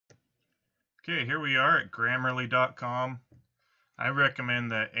Okay, here we are at Grammarly.com. I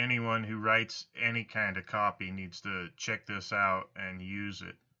recommend that anyone who writes any kind of copy needs to check this out and use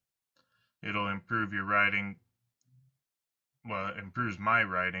it. It'll improve your writing. Well, it improves my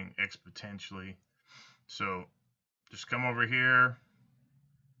writing exponentially. So just come over here.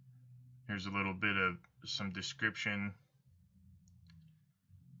 Here's a little bit of some description.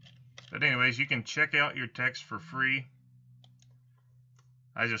 But anyways, you can check out your text for free.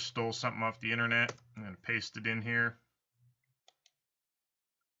 I just stole something off the internet. I'm going to paste it in here.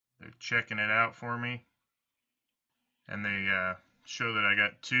 They're checking it out for me. And they show that I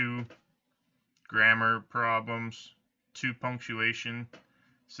got 2 grammar problems, 2 punctuation.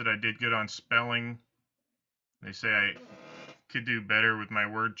 Said I did good on spelling. They say I could do better with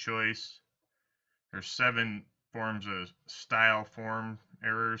my word choice. There's 7 forms of style form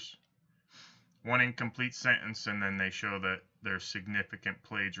errors. 1 incomplete sentence, and then they show that there's significant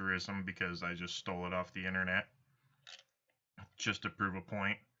plagiarism because I just stole it off the internet just to prove a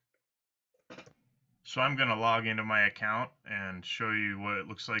point. So I'm going to log into my account and show you what it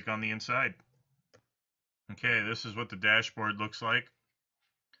looks like on the inside. Okay, this is what the dashboard looks like.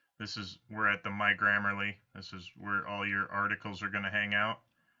 We're at the My Grammarly. This is where all your articles are going to hang out.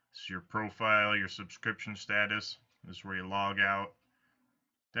 This is your profile, your subscription status. This is where you log out.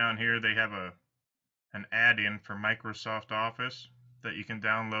 Down here they have an add-in for Microsoft Office that you can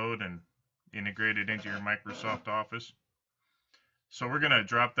download and integrate it into your Microsoft Office. So we're going to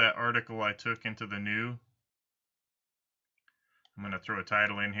drop that article I took into the new. I'm going to throw a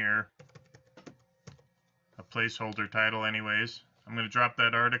title in here, a placeholder title anyways. I'm going to drop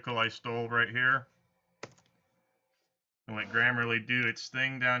that article I stole right here and let Grammarly do its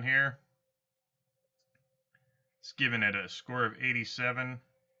thing down here. It's giving it a score of 87.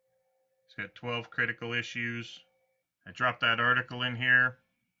 It's got 12 critical issues. I drop that article in here.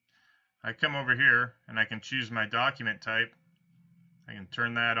 I come over here and I can choose my document type. I can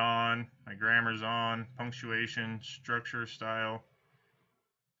turn that on. My grammar's on, punctuation, structure, style.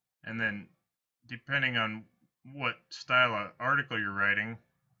 And then depending on what style of article you're writing,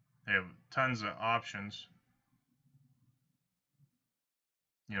 they have tons of options.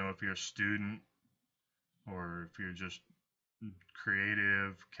 You know, if you're a student or if you're just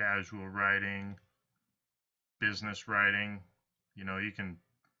creative, casual writing, business writing, you know, you can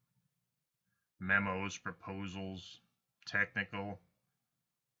memos, proposals, technical,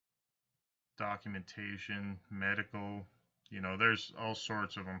 documentation, medical, you know, there's all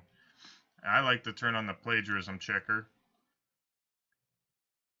sorts of them. I like to turn on the plagiarism checker.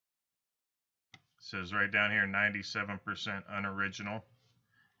 It says right down here 97% unoriginal.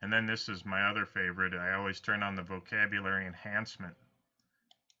 And then this is my other favorite. I always turn on the vocabulary enhancement.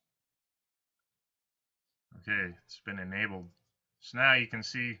 Okay, it's been enabled. So now you can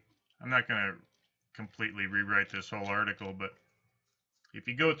see, I'm not going to completely rewrite this whole article, but if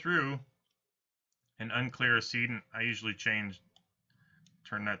you go through an unclear accedent, I usually turn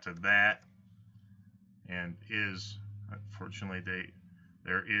that to that, and is. Unfortunately,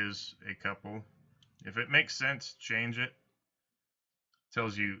 there is a couple. If it makes sense, change it.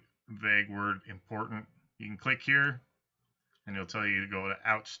 Tells you vague word important. You can click here and it'll tell you to go to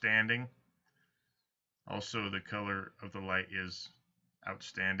outstanding. Also, the color of the light is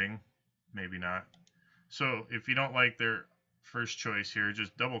outstanding, maybe not. So if you don't like their first choice here,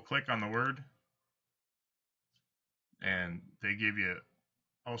 just double click on the word and they give you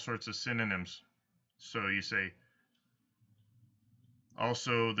all sorts of synonyms. So you say,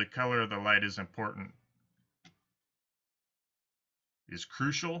 also the color of the light is important. Is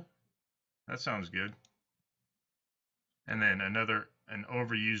crucial. That sounds good. And then an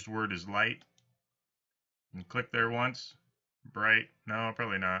overused word is light. And click there once. Bright. No,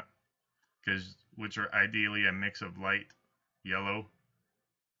 probably not. Which are ideally a mix of light yellow,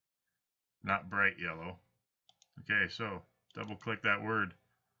 not bright yellow. Okay, so double click that word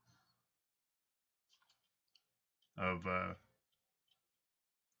of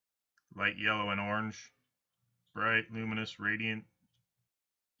light yellow and orange, bright, luminous, radiant,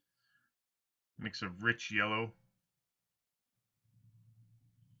 mix of rich yellow.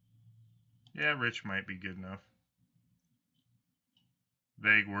 Yeah, rich might be good enough.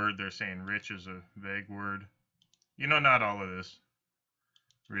 Vague word, they're saying rich is a vague word. You know, not all of this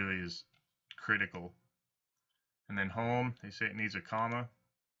really is critical. And then home, they say it needs a comma.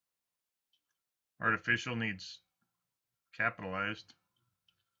 Artificial needs capitalized.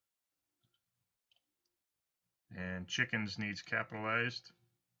 And chickens needs capitalized.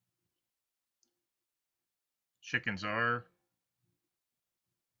 Chickens are.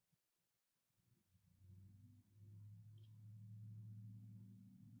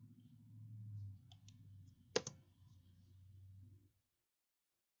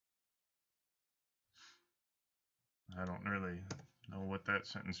 I don't really know what that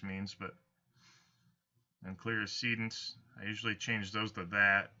sentence means, but unclear sedence, I usually change those to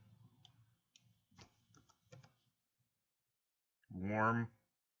that. Warm,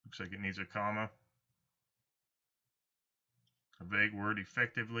 looks like it needs a comma. A vague word,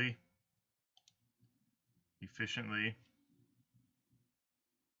 effectively, efficiently.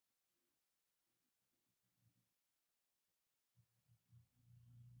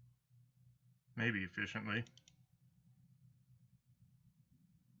 Maybe efficiently.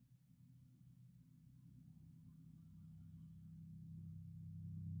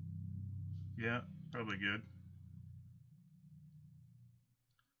 Yeah, probably good.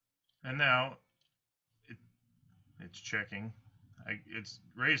 And now it's checking. It's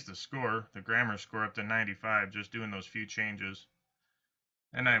raised the score, the grammar score, up to 95 just doing those few changes.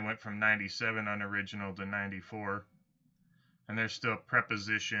 And I went from 97 unoriginal to 94. And there's still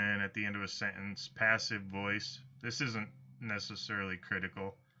preposition at the end of a sentence, passive voice. This isn't necessarily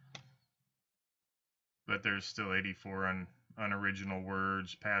critical, but there's still 84 on unoriginal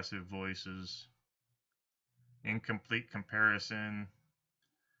words, passive voices, incomplete comparison.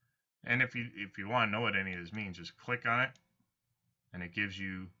 And if you want to know what any of this means, just click on it and it gives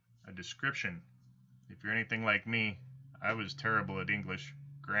you a description. If you're anything like me, I was terrible at English,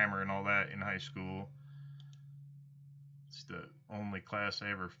 grammar and all that in high school. It's the only class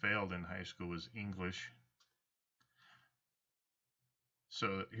I ever failed in high school was English.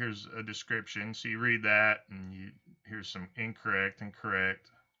 So here's a description. So you read that and here's some incorrect and correct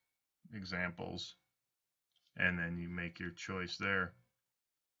examples. And then you make your choice there.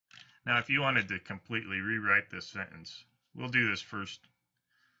 Now, if you wanted to completely rewrite this sentence, we'll do this first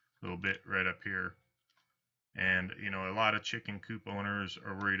little bit right up here. And, you know, a lot of chicken coop owners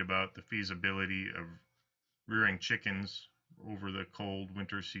are worried about the feasibility of rearing chickens over the cold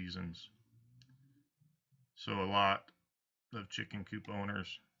winter seasons. So a lot of chicken coop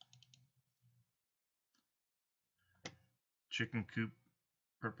owners, chicken coop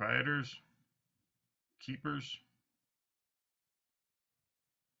proprietors, keepers,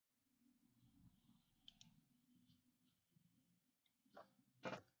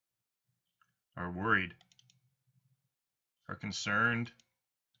 are worried, are concerned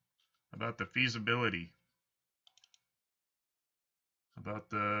about the feasibility, about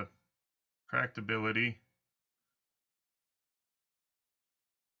the practicability,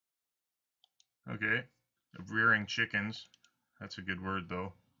 okay, of rearing chickens. That's a good word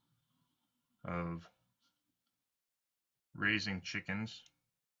though. Of raising chickens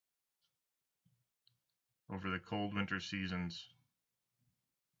over the cold winter seasons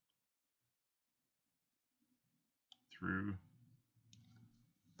through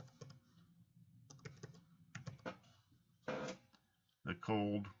the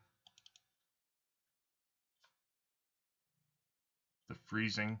cold, the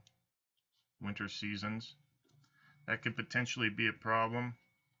freezing winter seasons. That could potentially be a problem.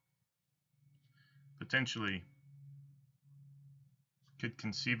 Potentially could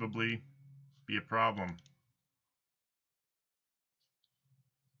conceivably be a problem.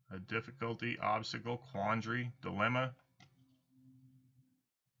 A difficulty, obstacle, quandary, dilemma.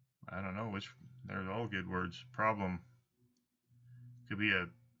 I don't know which, they're all good words. Problem could be a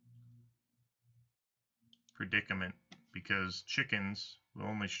predicament because chickens will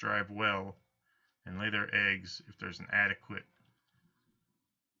only strive well and lay their eggs if there's an adequate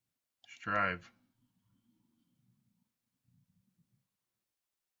strive.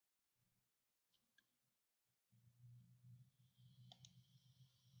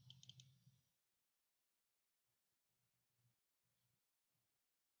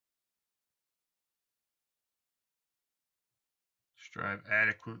 Strive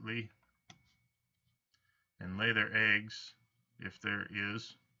adequately and lay their eggs if there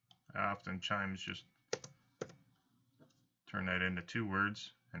is. I oftentimes just turn that into two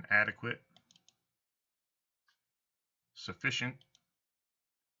words, an adequate, sufficient,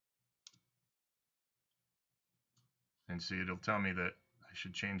 and see it'll tell me that I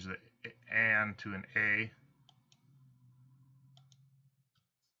should change the "and" to an "a."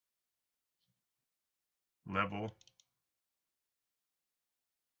 Level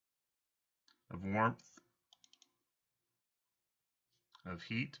of warmth, of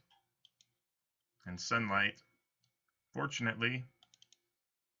heat, and sunlight. Fortunately,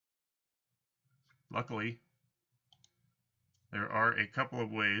 luckily, there are a couple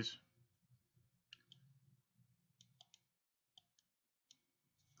of ways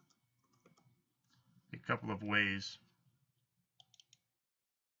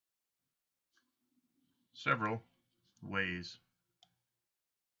several ways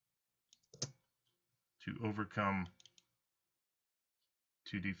to overcome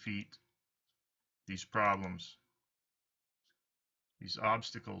to defeat these problems, these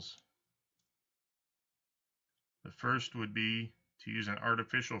obstacles. The first would be to use an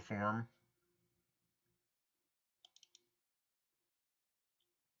artificial form.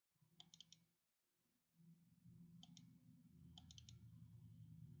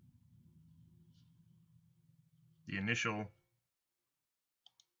 The initial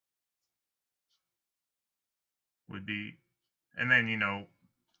would be, and then,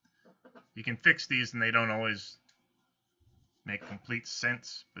 you can fix these and they don't always make complete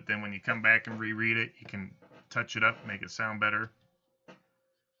sense, but then when you come back and reread it, you can touch it up, make it sound better.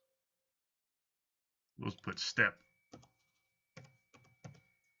 We'll put step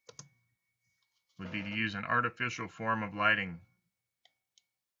would be to use an artificial form of lighting.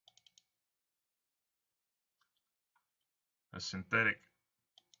 A synthetic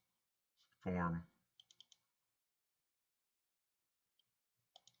form.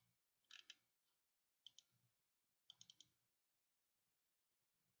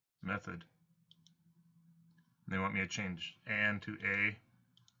 Method. They want me to change and to a.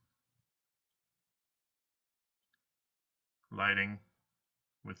 Lighting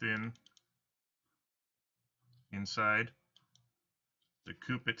within, inside the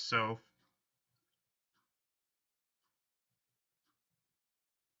coop itself.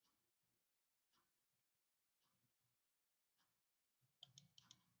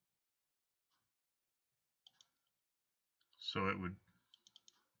 So it would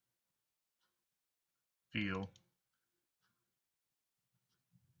feel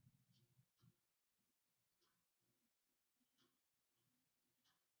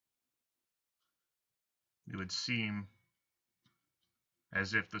it would seem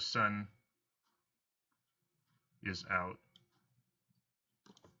as if the sun is out.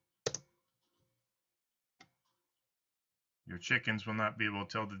 Your chickens will not be able to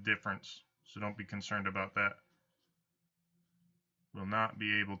tell the difference, so don't be concerned about that. Will not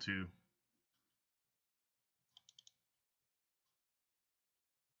be able to.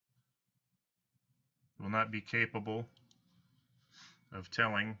 Will not be capable of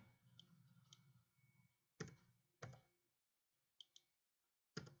telling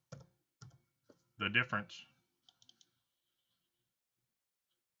the difference.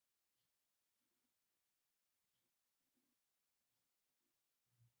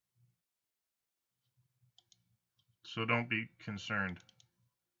 So don't be concerned.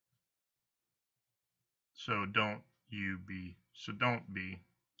 So don't be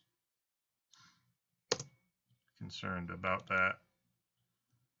concerned about that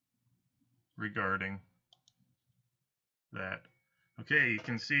regarding that. Okay, you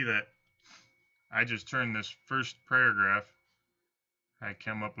can see that I just turned this first paragraph. I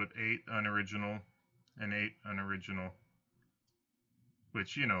come up with 8 unoriginal and 8 unoriginal,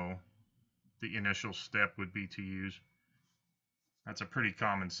 which, the initial step would be to use. That's a pretty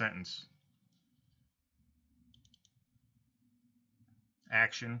common sentence.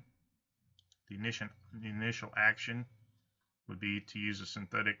 Action. The initial action would be to use a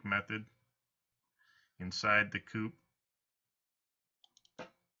synthetic method inside the coop.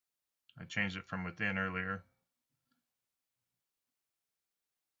 I changed it from within earlier.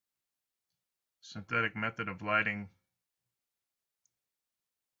 Synthetic method of lighting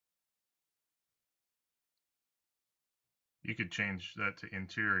you could change that to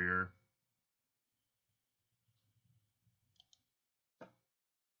interior.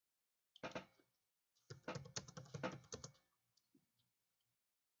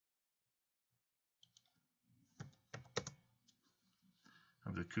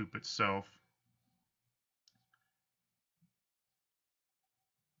 Of the coop itself.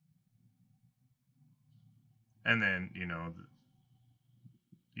 And then,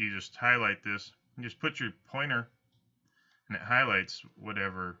 you just highlight this and just put your pointer and it highlights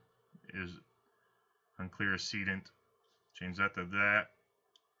whatever is unclear sedent. Change that to that.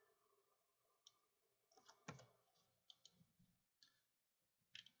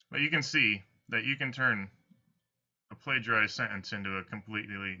 But you can see that you can turn a plagiarized sentence into a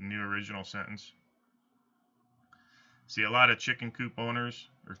completely new original sentence. See, a lot of chicken coop owners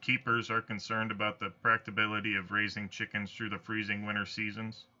or keepers are concerned about the practicability of raising chickens through the freezing winter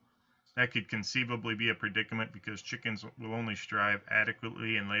seasons. That could conceivably be a predicament because chickens will only strive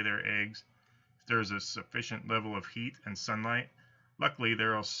adequately and lay their eggs if there is a sufficient level of heat and sunlight. Luckily,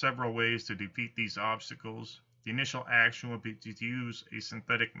 there are several ways to defeat these obstacles. The initial action will be to use a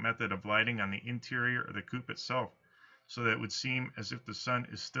synthetic method of lighting on the interior of the coop itself, so that it would seem as if the sun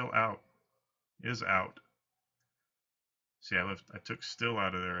is still out. Is out. See, I took still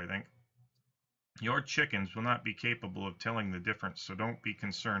out of there, I think. Your chickens will not be capable of telling the difference, so don't be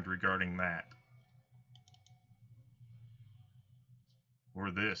concerned regarding that.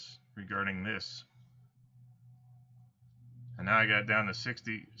 Or this, regarding this. And now I got down to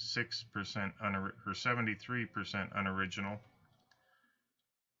 66% or 73% unoriginal.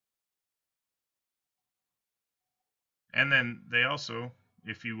 And then they also,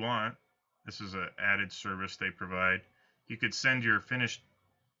 if you want, this is an added service they provide, you could send your finished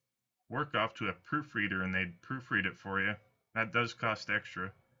work off to a proofreader and they'd proofread it for you. That does cost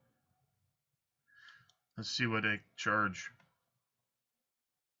extra. Let's see what they charge.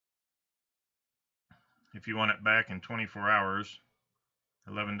 If you want it back in 24 hours,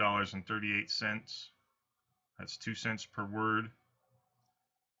 $11.38. That's 2 cents per word.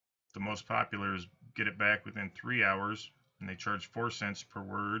 The most popular is get it back within 3 hours, and they charge 4 cents per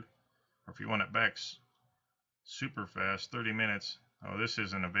word. Or if you want it back super fast, 30 minutes. Oh, this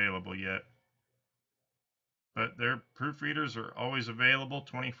isn't available yet. But their proofreaders are always available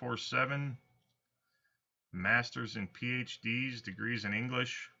 24/7. Masters and PhDs, degrees in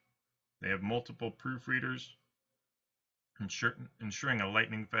English. They have multiple proofreaders, ensuring a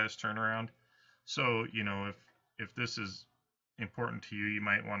lightning fast turnaround. So, you know, if this is important to you, you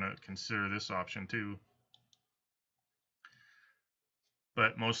might want to consider this option too.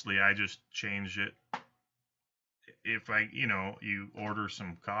 But mostly I just change it. If you order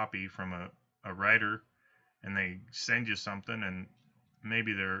some copy from a writer and they send you something and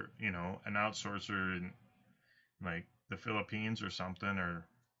maybe they're, an outsourcer in like the Philippines or something or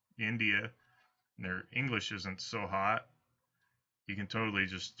India, and their English isn't so hot, you can totally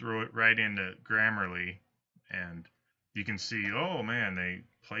just throw it right into Grammarly and you can see, oh man, they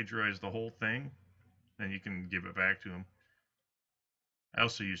plagiarized the whole thing, then you can give it back to them. I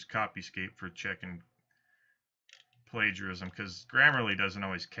also use Copyscape for checking plagiarism because Grammarly doesn't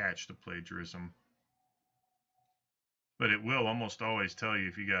always catch the plagiarism, but it will almost always tell you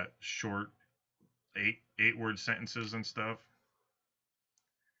if you got short eight word sentences and stuff.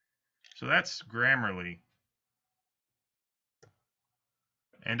 So that's Grammarly,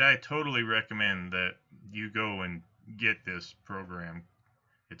 and I totally recommend that you go and get this program.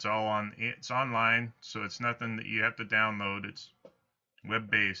 It's online, so it's nothing that you have to download. It's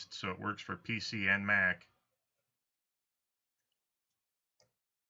web-based, so it works for PC and Mac.